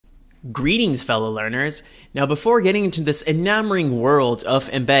Greetings, fellow learners. Now, before getting into this enamoring world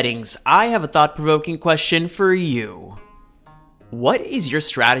of embeddings, I have a thought-provoking question for you. What is your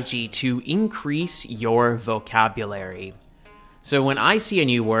strategy to increase your vocabulary? So when I see a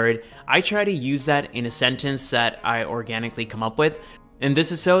new word, I try to use that in a sentence that I organically come up with, and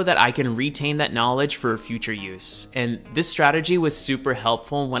this is so that I can retain that knowledge for future use. And this strategy was super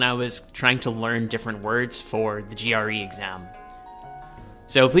helpful when I was trying to learn different words for the GRE exam.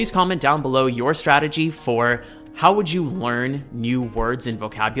 So please comment down below your strategy for how would you learn new words and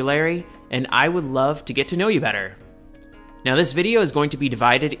vocabulary, and I would love to get to know you better. Now this video is going to be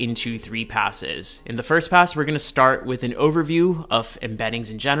divided into 3 passes. In the first pass, we're going to start with an overview of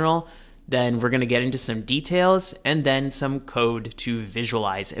embeddings in general, then we're going to get into some details, and then some code to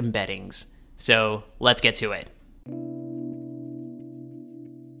visualize embeddings. So let's get to it.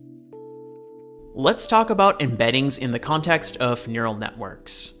 Let's talk about embeddings in the context of neural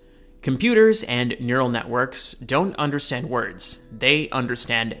networks. Computers and neural networks don't understand words, they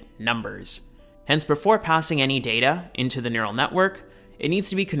understand numbers. Hence, before passing any data into the neural network, it needs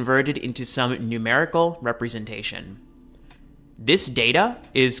to be converted into some numerical representation. This data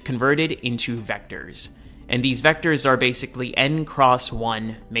is converted into vectors, and these vectors are basically n cross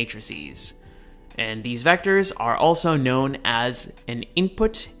 1 matrices. And these vectors are also known as an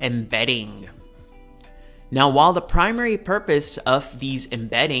input embedding. Now, while the primary purpose of these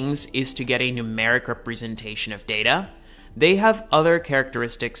embeddings is to get a numeric representation of data, they have other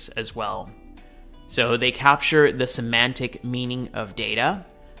characteristics as well. So they capture the semantic meaning of data.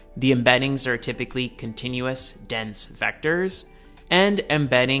 The embeddings are typically continuous, dense vectors, and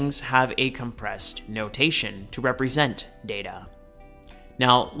embeddings have a compressed notation to represent data.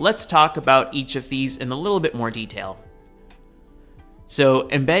 Now, let's talk about each of these in a little bit more detail. So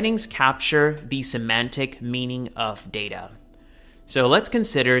embeddings capture the semantic meaning of data. So let's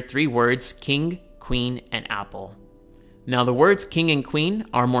consider 3 words, king, queen, and apple. Now the words king and queen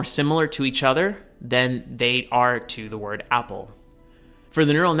are more similar to each other than they are to the word apple. For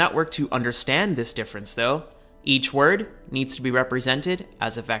the neural network to understand this difference though, each word needs to be represented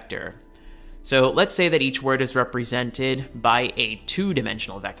as a vector. So let's say that each word is represented by a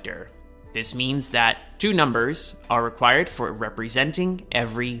 2-dimensional vector. This means that 2 numbers are required for representing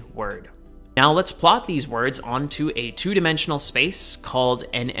every word. Now let's plot these words onto a 2-dimensional space called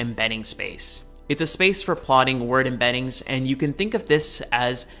an embedding space. It's a space for plotting word embeddings, and you can think of this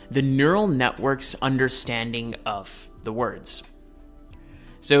as the neural network's understanding of the words.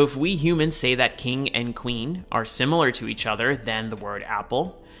 So if we humans say that king and queen are similar to each other than the word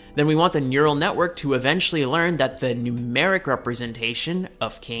apple, then we want the neural network to eventually learn that the numeric representation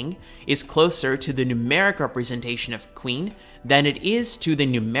of king is closer to the numeric representation of queen than it is to the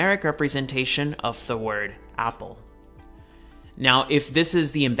numeric representation of the word apple. Now, if this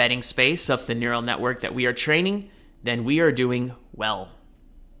is the embedding space of the neural network that we are training, then we are doing well.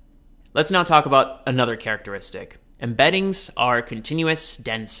 Let's now talk about another characteristic. Embeddings are continuous,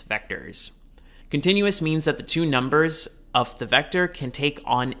 dense vectors. Continuous means that the 2 numbers of the vector can take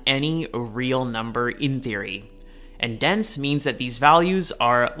on any real number in theory. And dense means that these values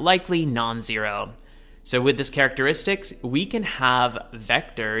are likely non-zero. So with this characteristic, we can have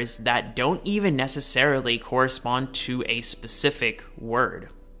vectors that don't even necessarily correspond to a specific word.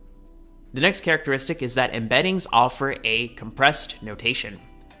 The next characteristic is that embeddings offer a compressed notation.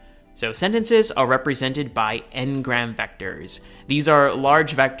 So sentences are represented by n-gram vectors. These are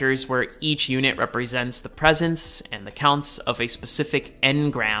large vectors where each unit represents the presence and the counts of a specific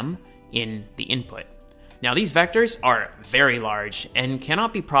n-gram in the input. Now these vectors are very large and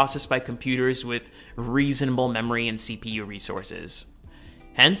cannot be processed by computers with reasonable memory and CPU resources.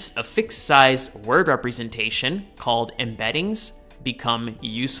 Hence, a fixed-sized word representation called embeddings become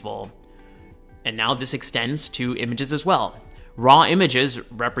useful. And now this extends to images as well. Raw images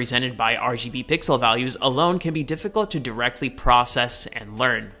represented by RGB pixel values alone can be difficult to directly process and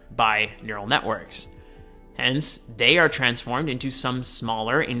learn by neural networks. Hence, they are transformed into some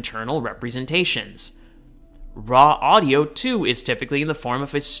smaller internal representations. Raw audio, too, is typically in the form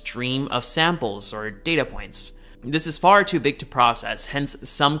of a stream of samples or data points. This is far too big to process, hence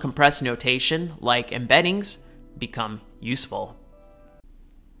some compressed notation, like embeddings, become useful.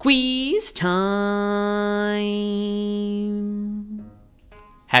 Quiz time!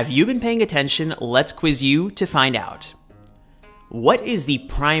 Have you been paying attention? Let's quiz you to find out. What is the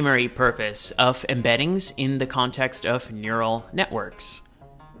primary purpose of embeddings in the context of neural networks?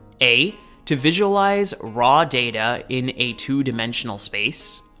 A. To visualize raw data in a 2-dimensional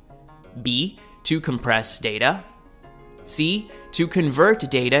space. B. To compress data. C. To convert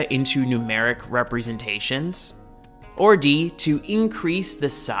data into numeric representations. Or D, to increase the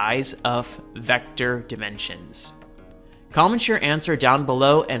size of vector dimensions? Comment your answer down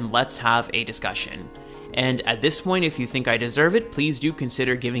below and let's have a discussion. And at this point, if you think I deserve it, please do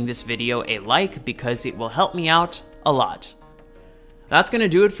consider giving this video a like because it will help me out a lot. That's going to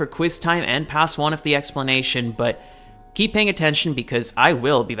do it for quiz time and pass one of the explanation, but keep paying attention because I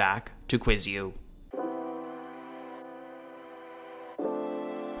will be back to quiz you.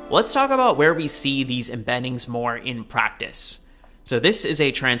 Let's talk about where we see these embeddings more in practice. So this is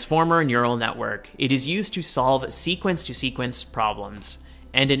a transformer neural network. It is used to solve sequence-to-sequence problems.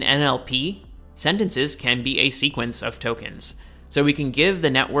 And in NLP, sentences can be a sequence of tokens. So we can give the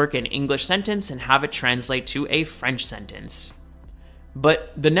network an English sentence and have it translate to a French sentence.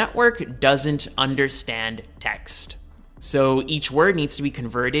 But the network doesn't understand text. So each word needs to be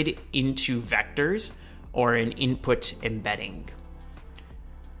converted into vectors or an input embedding.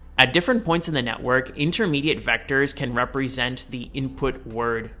 At different points in the network, intermediate vectors can represent the input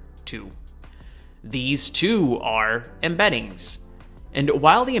word too. These two are embeddings. And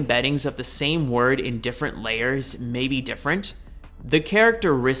while the embeddings of the same word in different layers may be different, the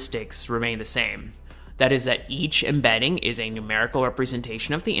characteristics remain the same. That is that each embedding is a numerical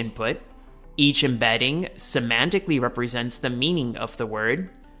representation of the input, each embedding semantically represents the meaning of the word,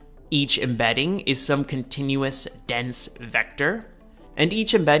 each embedding is some continuous dense vector, and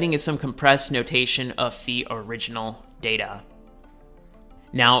each embedding is some compressed notation of the original data.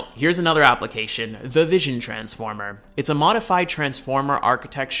 Now, here's another application, the vision transformer. It's a modified transformer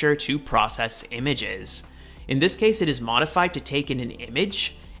architecture to process images. In this case, it is modified to take in an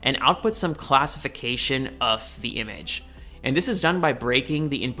image and output some classification of the image. And this is done by breaking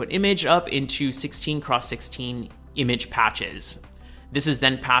the input image up into 16x16 image patches. This is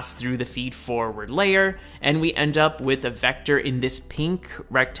then passed through the feed-forward layer, and we end up with a vector in this pink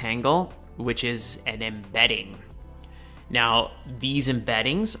rectangle, which is an embedding. Now, these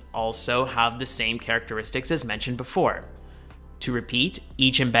embeddings also have the same characteristics as mentioned before. To repeat,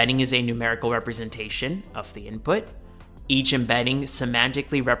 each embedding is a numerical representation of the input. Each embedding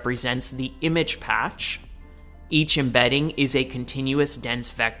semantically represents the image patch. Each embedding is a continuous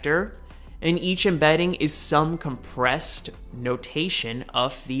dense vector. And each embedding is some compressed notation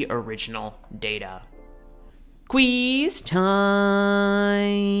of the original data. Quiz time!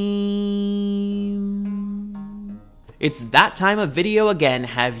 It's that time of video again.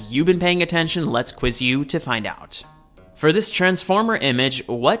 Have you been paying attention? Let's quiz you to find out. For this transformer image,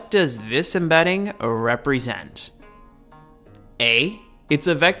 what does this embedding represent? A, it's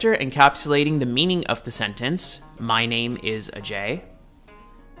a vector encapsulating the meaning of the sentence, my name is Ajay.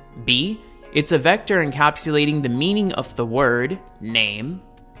 B, it's a vector encapsulating the meaning of the word, name.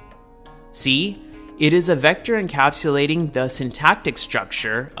 C, it is a vector encapsulating the syntactic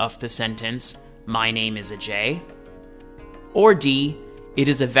structure of the sentence, my name is Ajay. Or D, it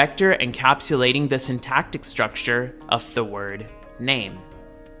is a vector encapsulating the syntactic structure of the word, name.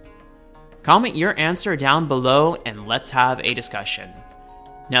 Comment your answer down below and let's have a discussion.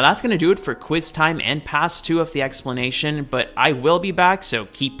 Now that's going to do it for quiz time and pass 2 of the explanation, but I will be back, so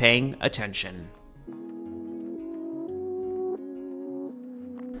keep paying attention.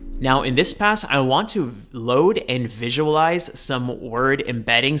 Now in this pass, I want to load and visualize some word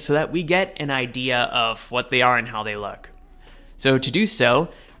embeddings so that we get an idea of what they are and how they look. So to do so,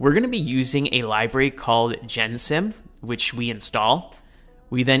 we're going to be using a library called GenSim, which we install.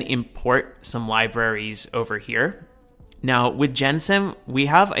 We then import some libraries over here. Now with GenSim, we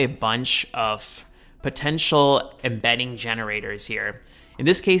have a bunch of potential embedding generators here. In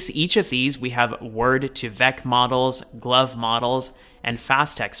this case, each of these, we have word-to-vec models, glove models, and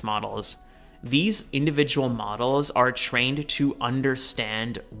fast text models. These individual models are trained to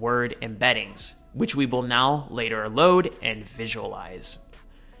understand word embeddings, which we will now later load and visualize.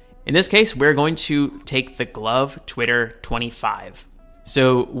 In this case, we're going to take the glove Twitter 25.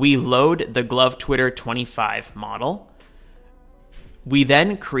 So we load the glove Twitter 25 model. We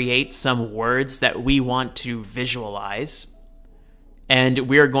then create some words that we want to visualize, and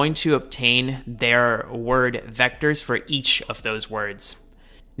we are going to obtain their word vectors for each of those words.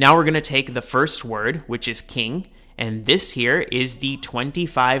 Now we're going to take the first word, which is king, and this here is the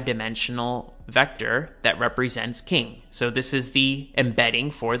 25-dimensional vector that represents king. So this is the embedding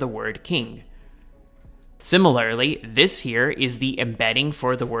for the word king. Similarly, this here is the embedding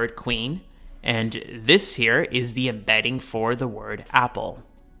for the word queen, and this here is the embedding for the word apple.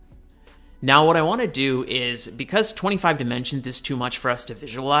 Now what I want to do is, because 25 dimensions is too much for us to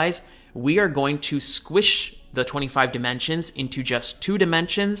visualize, we are going to squish the 25 dimensions into just 2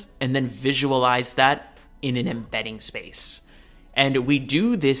 dimensions and then visualize that in an embedding space. And we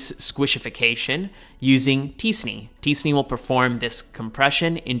do this squishification using tsne. Tsne will perform this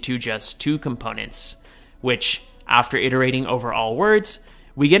compression into just two components, which, after iterating over all words,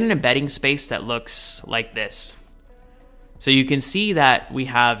 we get an embedding space that looks like this. So you can see that we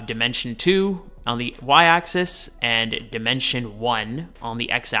have dimension 2 on the y-axis and dimension 1 on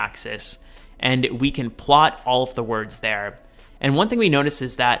the x-axis, and we can plot all of the words there. And one thing we notice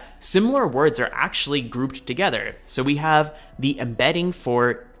is that similar words are actually grouped together. So we have the embedding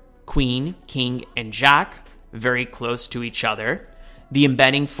for queen, king, and jack very close to each other. The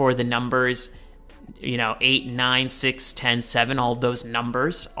embedding for the numbers, 8, 9, 6, 10, 7, all those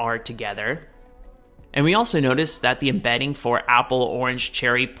numbers are together. And we also notice that the embedding for apple, orange,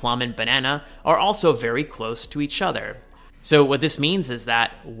 cherry, plum, and banana are also very close to each other. So what this means is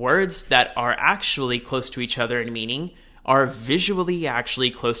that words that are actually close to each other in meaning are visually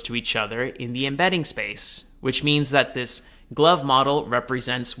actually close to each other in the embedding space, which means that this glove model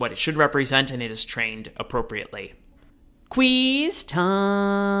represents what it should represent and it is trained appropriately. Quiz time!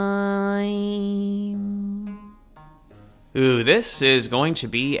 Ooh, this is going to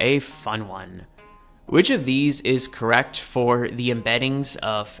be a fun one. Which of these is correct for the embeddings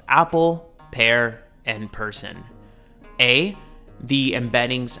of apple, pear, and person? A. The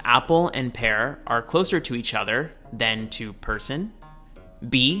embeddings apple and pear are closer to each other than to person.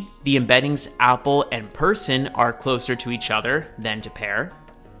 B. The embeddings apple and person are closer to each other than to pear.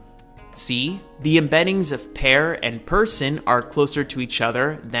 C. The embeddings of pear and person are closer to each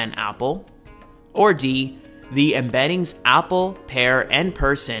other than apple. Or D. The embeddings apple, pear, and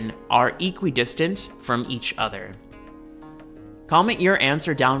person are equidistant from each other. Comment your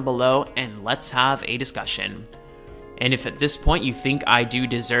answer down below and let's have a discussion. And if at this point you think I do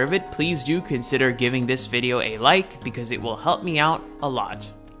deserve it, please do consider giving this video a like because it will help me out a lot.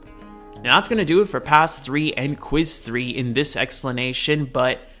 Now that's going to do it for Pass 3 and Quiz 3 in this explanation,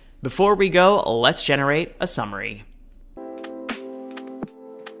 but before we go, let's generate a summary.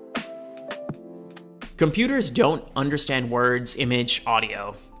 Computers don't understand words, image,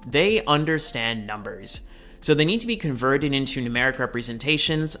 audio. They understand numbers. So they need to be converted into numeric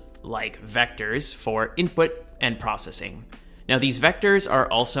representations like vectors for input and processing. Now these vectors are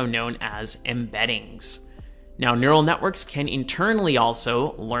also known as embeddings. Now neural networks can internally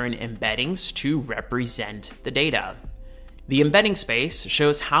also learn embeddings to represent the data. The embedding space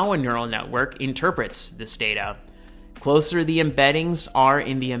shows how a neural network interprets this data. Closer the embeddings are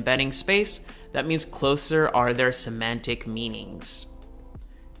in the embedding space, that means closer are their semantic meanings.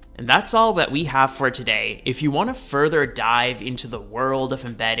 And that's all that we have for today. If you want to further dive into the world of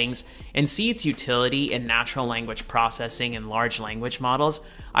embeddings and see its utility in natural language processing and large language models,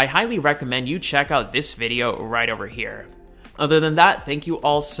 I highly recommend you check out this video right over here. Other than that, thank you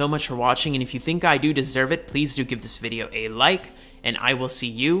all so much for watching, and if you think I do deserve it, please do give this video a like, and I will see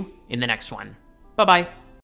you in the next one. Bye-bye.